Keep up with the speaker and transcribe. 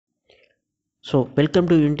So welcome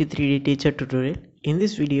to unity3d teacher tutorial. In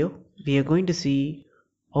this video we are going to see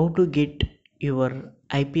how to get your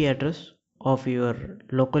IP address of your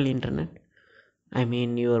local internet. I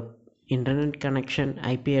mean your internet connection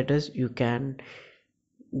IP address you can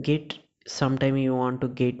get sometime you want to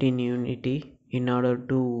get in Unity in order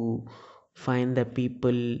to find the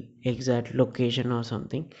people exact location or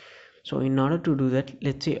something. So in order to do that,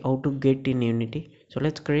 let's see how to get in Unity. So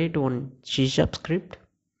let's create one C# script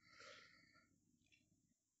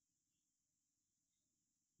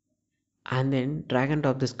and then drag and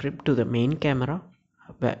drop the script to the main camera,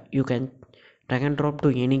 where you can drag and drop to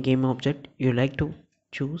any game object you like to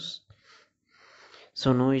choose,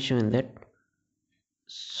 so no issue in that.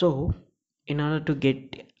 So in order to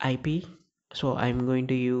get IP, so I'm going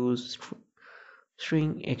to use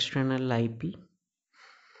string external IP,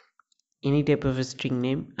 any type of a string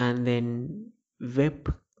name, and then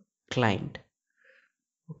web client.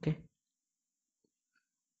 Okay,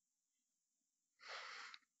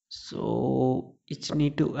 so it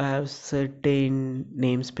need to have certain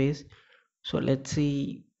namespace. So let's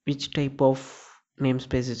see which type of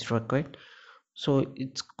namespace is required. So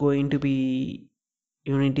it's going to be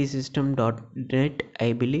unitysystem.net,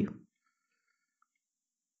 I believe.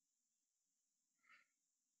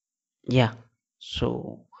 Yeah,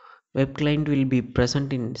 so web client will be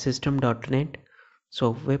present in system.net.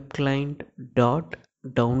 So web client dot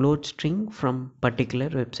download string from particular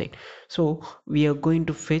website. So we are going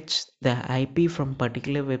to fetch the IP from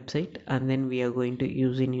particular website and then we are going to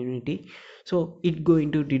use in Unity. So it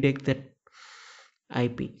going to detect that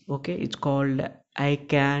IP. Okay, it's called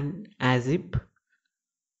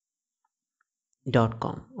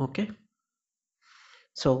icanazip.com. Okay,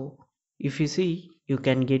 so if you see you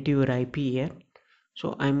can get your IP here.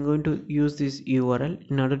 So I'm going to use this URL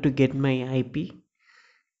in order to get my IP,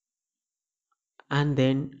 and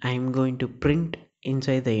then I'm going to print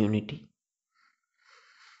inside the Unity.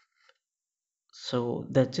 So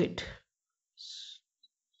that's it.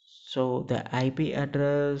 So the IP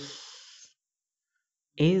address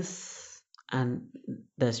is and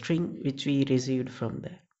the string which we received from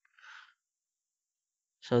there.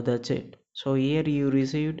 So that's it. So here you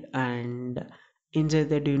received, and inside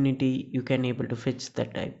that Unity you can able to fetch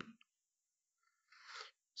that IP.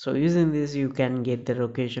 So using this you can get the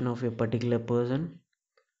location of a particular person,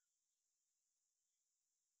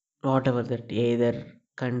 whatever that, either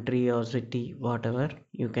country or city, whatever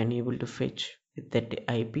you can able to fetch with that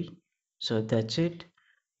IP. So that's it.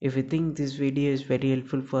 If you think this video is very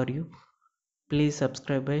helpful for you, please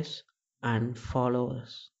subscribe us and follow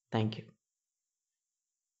us. Thank you.